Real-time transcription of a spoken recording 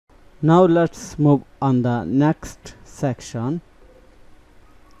Now let's move on the next section.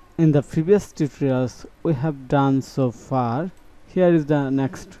 In the previous tutorials we have done so far, here is the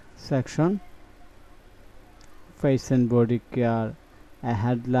next section: face and body care, a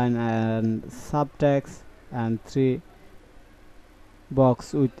headline and subtext, and 3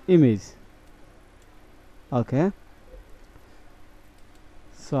 box with image. Okay,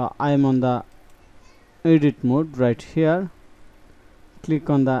 so I am on the edit mode right here.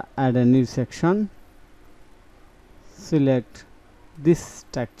 Click on the add a new section, select this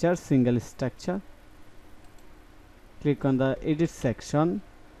structure, single structure, click on the edit section,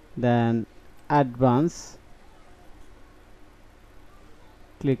 then advanced,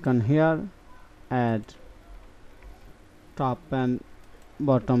 click on here, add top and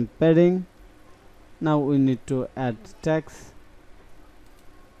bottom padding. Now we need to add text,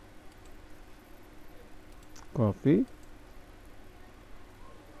 copy,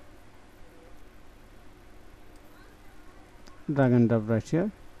 drag and drop right here.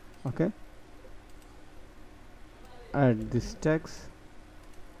 Okay, add this text,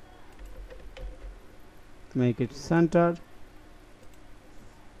 make it center,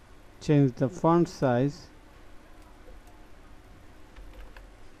 change the font size,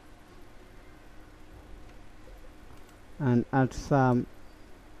 and add some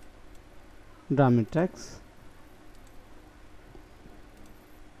dummy text.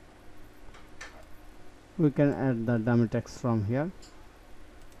 We can add the dummy text from here.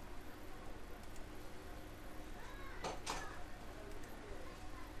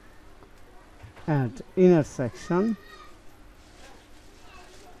 Add inner section,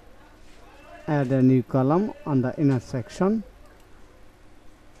 add a new column on the inner section,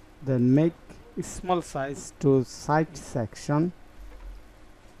 then make small size to side section,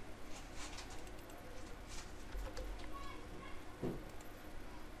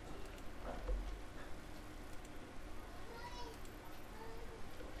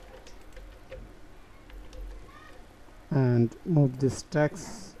 and move this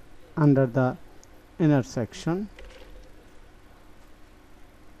text under the inner section.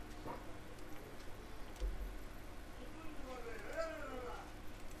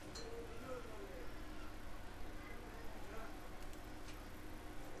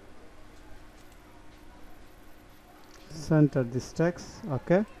 Center this text.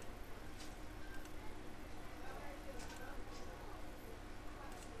 Okay,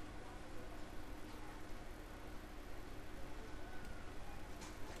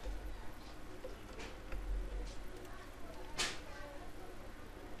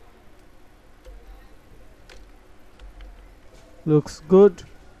 looks good.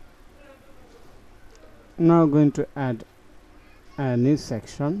 Now going to add a new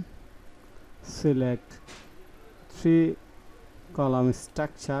section, select 3 column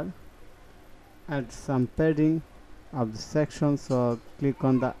structure, add some padding of the section. So click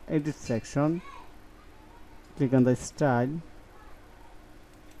on the edit section, click on the style,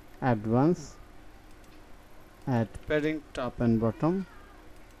 advanced, add padding top and bottom.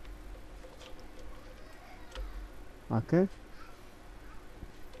 Okay,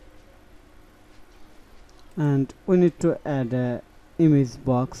 and we need to add a image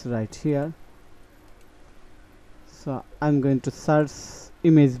box right here. So I'm going to search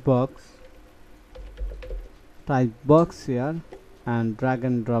image box, type box here, and drag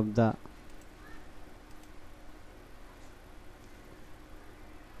and drop the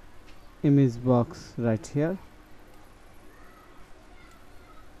image box right here.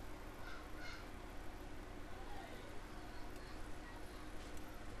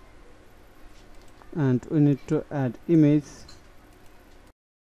 And we need to add image,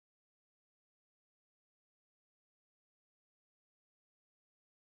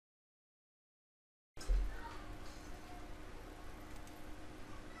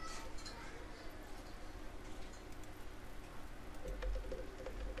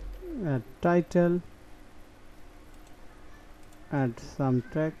 add title, add some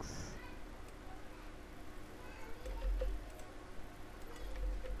text,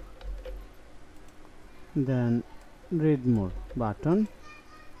 then read more button.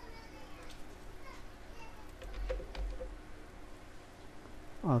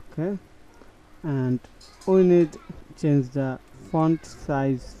 Okay, and we need change the font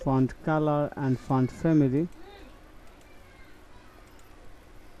size, font color, and font family.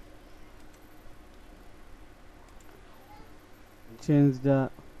 Change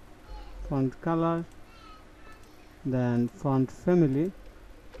the font color, then font family,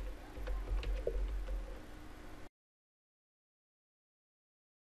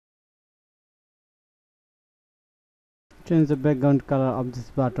 change the background color of this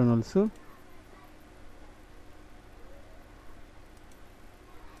button also.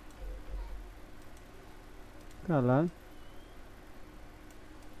 Color.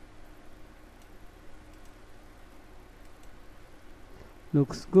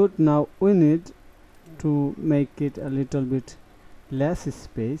 Looks good. Now we need to make it a little bit less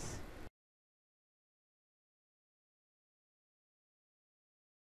space.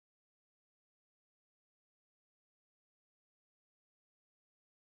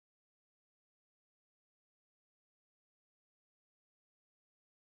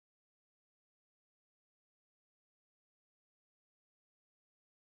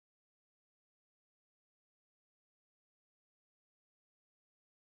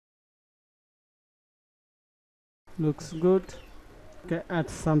 Looks good. Okay, add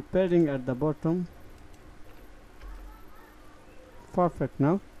some padding at the bottom. Perfect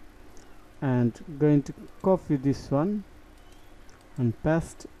now. And going to copy this one and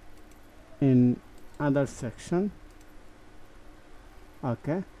paste in other section.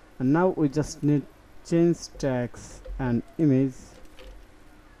 Okay, and now we just need change text and image.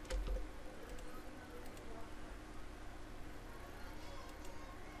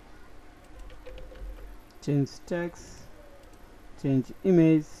 Change text, change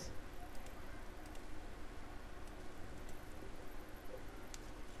image,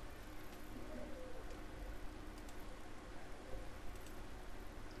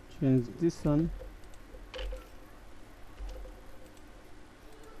 change this one,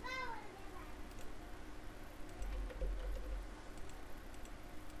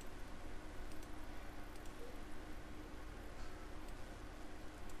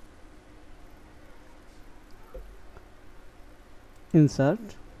 insert,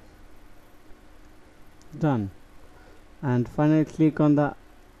 done, and finally click on the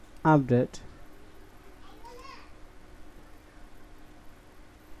update.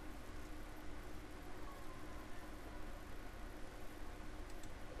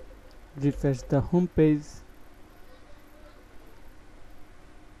 Refresh the home page.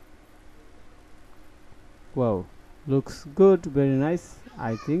 Wow, looks good, very nice,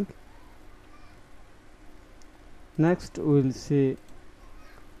 I think. Next we will see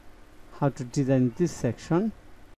how to design this section.